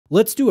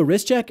Let's do a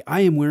wrist check.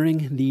 I am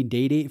wearing the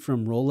Day-Date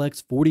from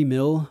Rolex 40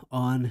 mil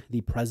on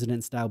the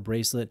President style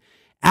bracelet.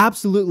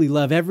 Absolutely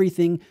love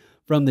everything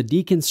from the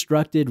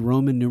deconstructed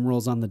Roman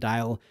numerals on the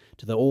dial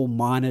to the old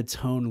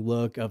monotone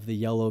look of the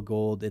yellow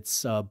gold.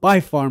 It's by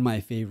far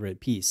my favorite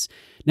piece.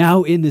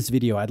 Now in this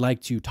video, I'd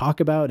like to talk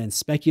about and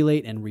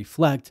speculate and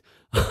reflect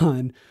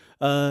on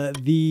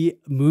the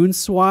moon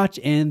swatch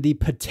and the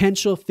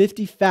potential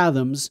 50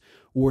 fathoms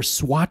or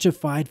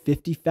swatchified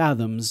 50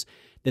 fathoms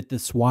that the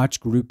Swatch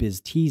group is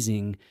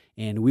teasing,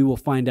 and we will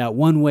find out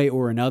one way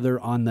or another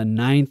on the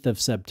 9th of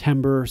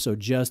September, so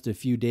just a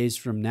few days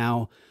from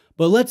now.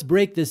 But let's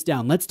break this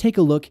down. Let's take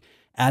a look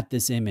at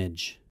this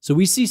image. So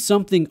we see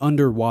something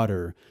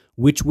underwater,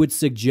 which would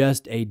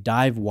suggest a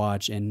dive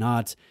watch and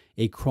not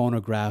a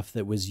chronograph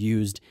that was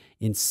used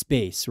in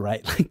space,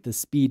 right? Like the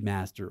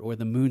Speedmaster or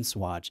the Moon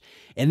Swatch.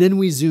 And then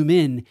we zoom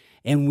in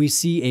and we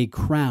see a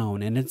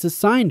crown, and it's a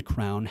signed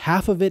crown.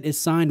 Half of it is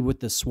signed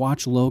with the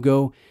Swatch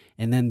logo,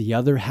 and then the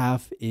other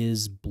half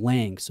is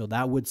blank. So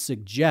that would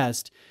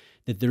suggest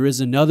that there is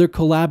another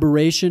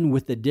collaboration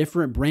with a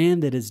different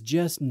brand that has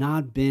just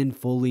not been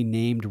fully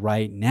named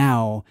right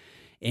now.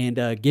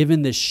 And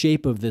given the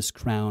shape of this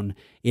crown,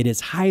 it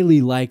is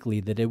highly likely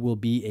that it will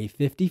be a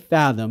 50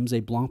 fathoms, a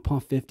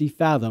Blancpain 50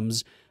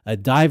 fathoms, a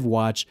dive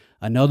watch,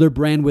 another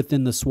brand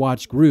within the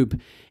Swatch group.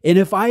 And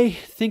if I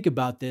think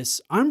about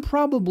this, I'm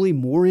probably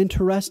more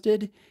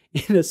interested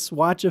in a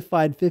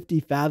Swatchified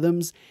 50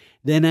 fathoms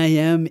than I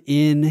am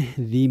in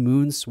the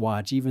Moon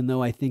Swatch, even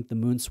though I think the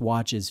Moon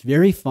Swatch is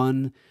very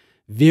fun,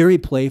 very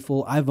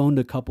playful. I've owned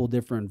a couple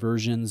different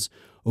versions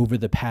over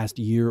the past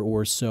year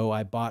or so.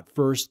 I bought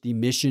first the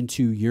Mission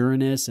to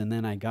Uranus, and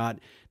then I got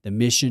the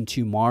Mission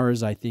to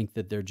Mars. I think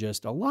that they're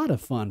just a lot of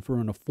fun for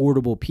an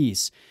affordable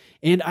piece.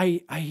 And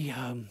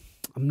I'm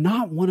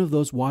not one of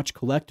those watch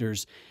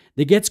collectors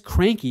that gets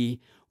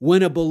cranky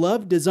when a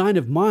beloved design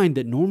of mine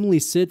that normally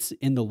sits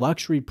in the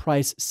luxury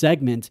price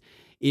segment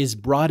is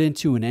brought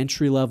into an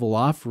entry-level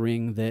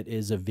offering that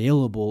is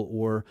available,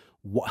 or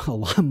a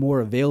lot more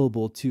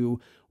available to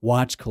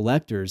watch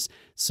collectors.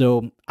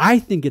 So I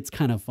think it's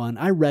kind of fun.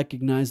 I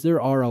recognize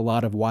there are a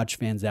lot of watch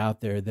fans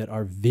out there that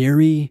are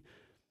very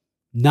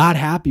not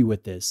happy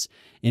with this.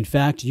 In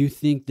fact, you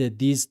think that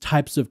these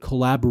types of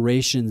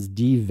collaborations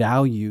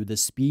devalue the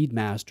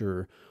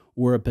Speedmaster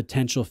or a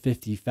potential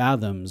 50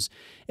 fathoms.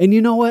 And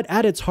you know what?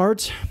 At its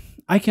heart,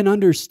 I can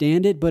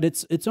understand it, but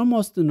it's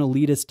almost an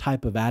elitist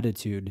type of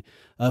attitude.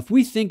 If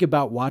we think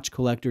about watch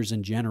collectors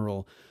in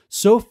general,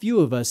 so few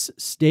of us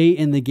stay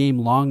in the game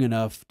long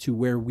enough to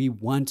where we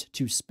want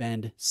to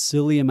spend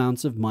silly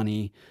amounts of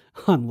money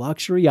on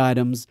luxury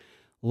items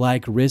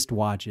like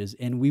wristwatches,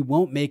 and we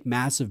won't make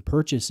massive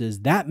purchases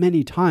that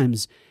many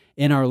times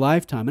in our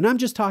lifetime. And I'm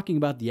just talking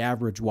about the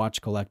average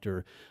watch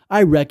collector.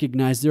 I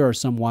recognize there are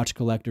some watch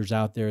collectors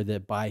out there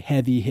that buy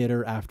heavy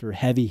hitter after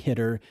heavy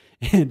hitter.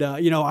 And,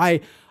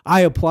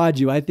 I applaud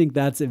you. I think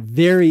that's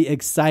very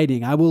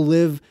exciting. I will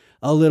live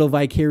a little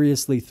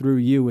vicariously through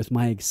you with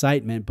my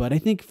excitement. But I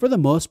think for the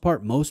most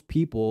part, most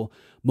people,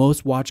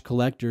 most watch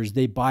collectors,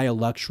 they buy a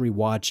luxury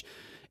watch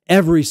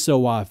every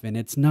so often.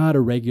 It's not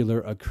a regular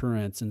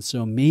occurrence. And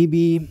so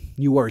maybe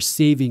you are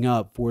saving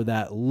up for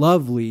that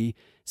lovely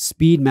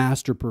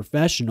Speedmaster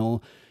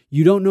Professional.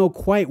 You don't know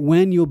quite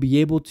when you'll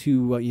be able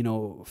to,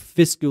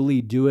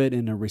 fiscally do it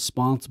in a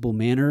responsible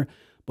manner.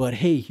 But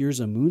hey, here's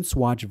a Moon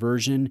Swatch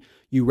version.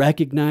 You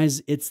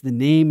recognize it's the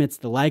name, it's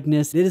the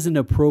likeness. It is an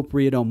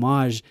appropriate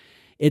homage.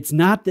 It's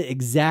not the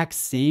exact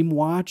same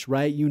watch,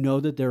 right? You know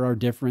that there are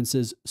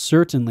differences,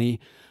 certainly.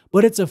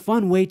 But it's a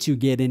fun way to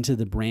get into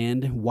the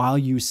brand while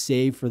you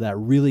save for that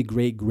really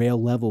great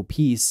grail level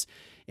piece.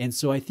 And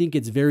so I think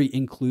it's very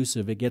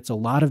inclusive. It gets a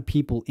lot of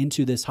people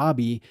into this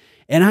hobby.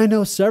 And I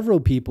know several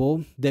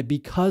people that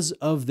because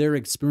of their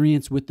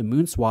experience with the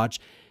Moon Swatch,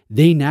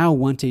 they now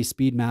want a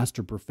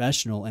Speedmaster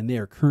Professional, and they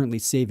are currently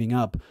saving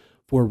up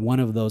for one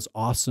of those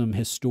awesome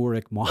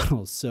historic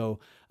models. So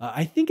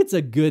I think it's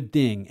a good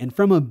thing. And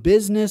from a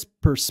business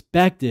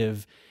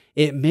perspective,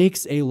 it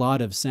makes a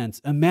lot of sense.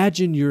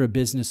 Imagine you're a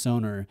business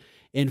owner,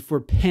 and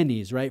for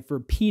pennies, right, for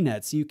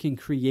peanuts, you can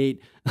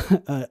create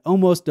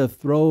almost a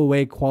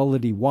throwaway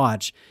quality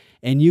watch,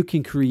 and you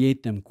can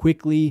create them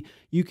quickly.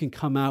 You can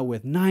come out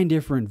with 9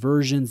 different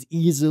versions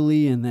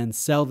easily and then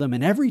sell them.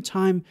 And every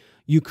time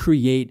you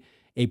create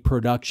a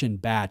production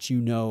batch, you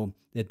know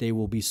that they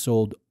will be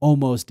sold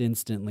almost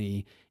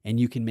instantly, and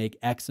you can make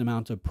X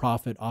amount of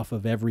profit off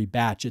of every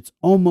batch. It's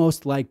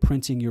almost like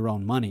printing your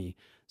own money.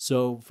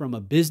 So from a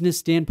business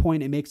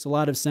standpoint, it makes a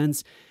lot of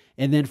sense.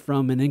 And then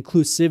from an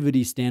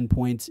inclusivity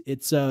standpoint,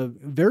 it's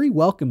very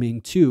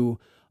welcoming to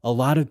a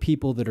lot of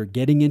people that are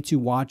getting into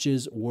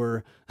watches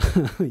or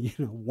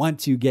want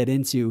to get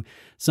into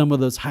some of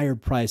those higher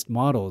priced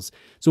models.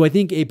 So I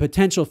think a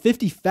potential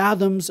 50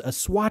 fathoms, a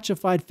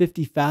Swatchified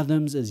 50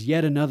 fathoms, is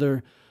yet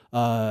another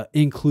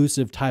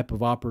inclusive type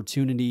of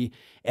opportunity.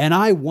 And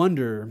I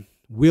wonder,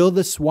 will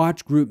the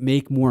Swatch group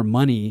make more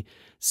money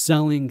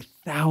selling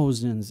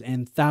thousands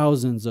and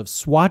thousands of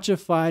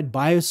Swatchified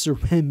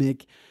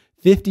bioceramic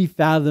 50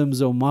 Fathoms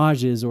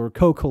homages or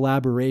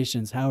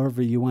co-collaborations,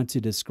 however you want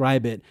to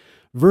describe it,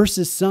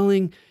 versus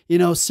selling,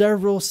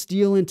 several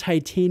steel and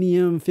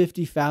titanium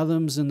 50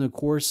 Fathoms in the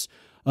course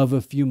of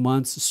a few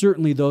months.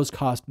 Certainly those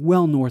cost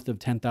well north of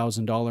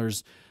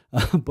 $10,000,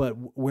 but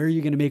where are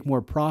you going to make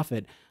more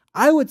profit?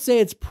 I would say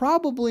it's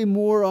probably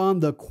more on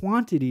the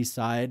quantity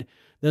side,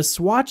 the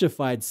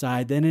Swatchified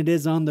side, than it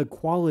is on the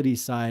quality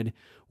side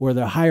or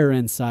the higher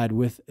end side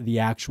with the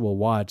actual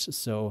watch.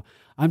 So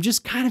I'm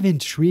just kind of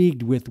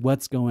intrigued with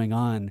what's going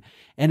on.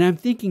 And I'm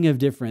thinking of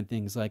different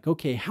things like,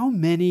 okay, how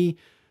many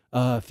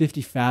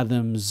 50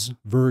 Fathoms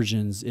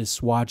versions is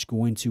Swatch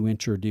going to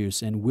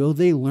introduce? And will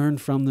they learn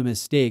from the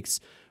mistakes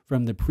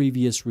from the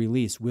previous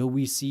release? Will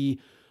we see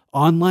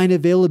online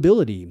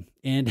availability?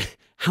 And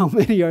how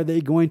many are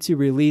they going to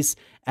release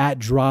at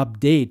drop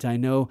date? I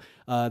know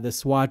the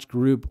Swatch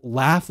group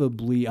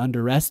laughably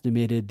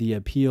underestimated the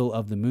appeal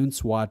of the Moon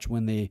Swatch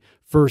when they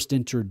first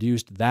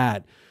introduced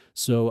that.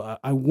 So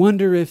I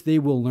wonder if they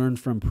will learn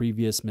from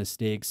previous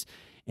mistakes.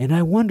 And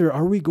I wonder,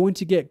 are we going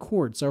to get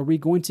quartz? Are we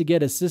going to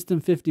get a System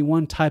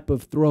 51 type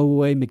of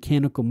throwaway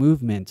mechanical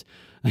movement?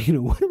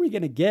 What are we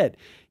going to get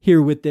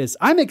here with this?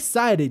 I'm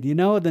excited. The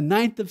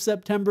 9th of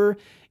September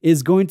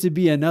is going to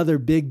be another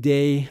big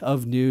day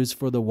of news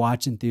for the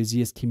watch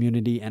enthusiast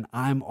community, and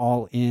I'm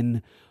all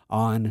in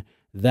on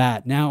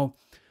that. Now,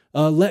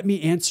 let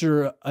me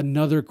answer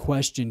another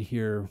question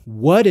here.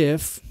 What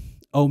if,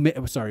 I'm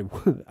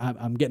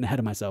getting ahead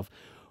of myself.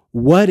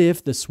 What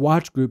if the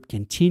Swatch group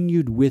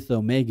continued with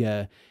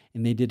Omega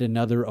and they did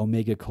another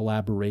Omega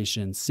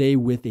collaboration, say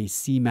with a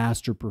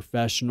Seamaster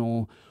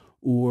Professional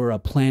or a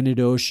Planet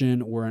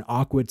Ocean or an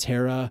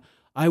Aquaterra?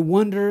 I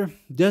wonder,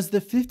 does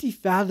the 50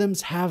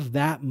 Fathoms have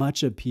that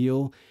much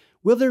appeal?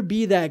 Will there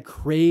be that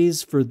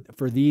craze for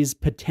these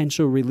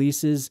potential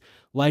releases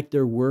like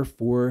there were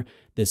for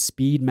the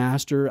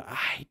Speedmaster?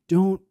 I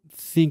don't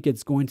think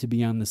it's going to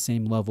be on the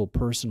same level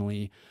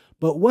personally.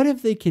 But what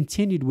if they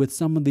continued with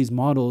some of these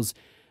models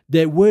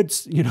that would,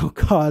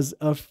 cause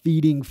a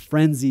feeding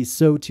frenzy,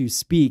 so to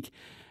speak,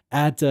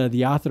 at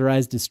the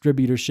authorized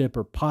distributorship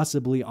or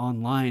possibly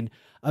online?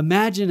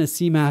 Imagine a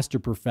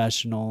Seamaster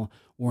Professional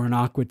or an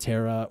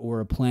Aquaterra or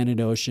a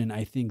Planet Ocean.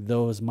 I think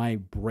those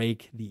might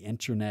break the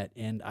internet,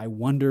 and I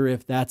wonder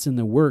if that's in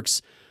the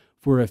works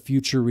for a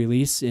future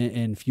release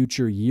in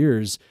future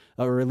years,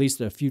 or at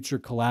least a future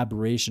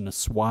collaboration, a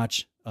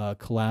Swatch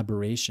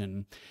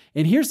collaboration.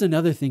 And here's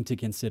another thing to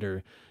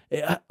consider.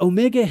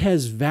 Omega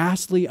has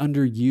vastly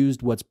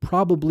underused what's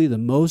probably the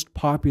most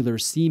popular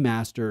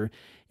Seamaster,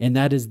 and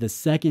that is the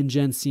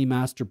second-gen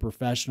Seamaster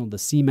Professional, the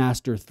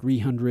Seamaster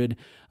 300.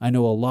 I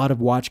know a lot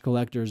of watch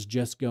collectors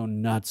just go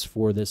nuts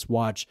for this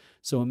watch.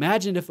 So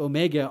imagine if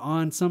Omega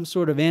on some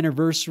sort of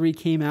anniversary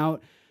came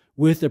out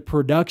with a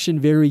production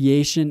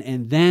variation,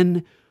 and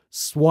then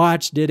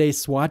Swatch did a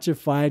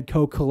Swatchified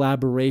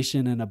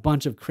co-collaboration and a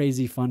bunch of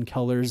crazy fun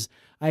colors.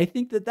 I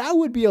think that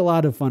would be a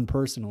lot of fun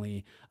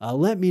personally.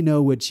 Let me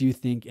know what you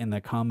think in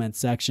the comment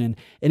section.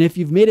 And if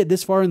you've made it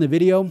this far in the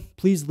video,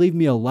 please leave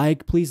me a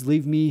like. Please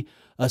leave me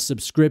a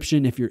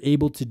subscription if you're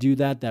able to do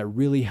that. That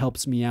really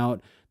helps me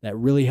out. That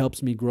really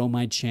helps me grow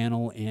my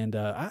channel, and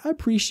I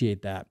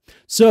appreciate that.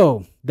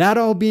 So that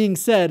all being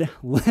said,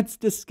 let's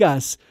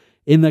discuss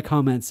in the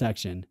comment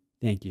section.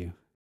 Thank you.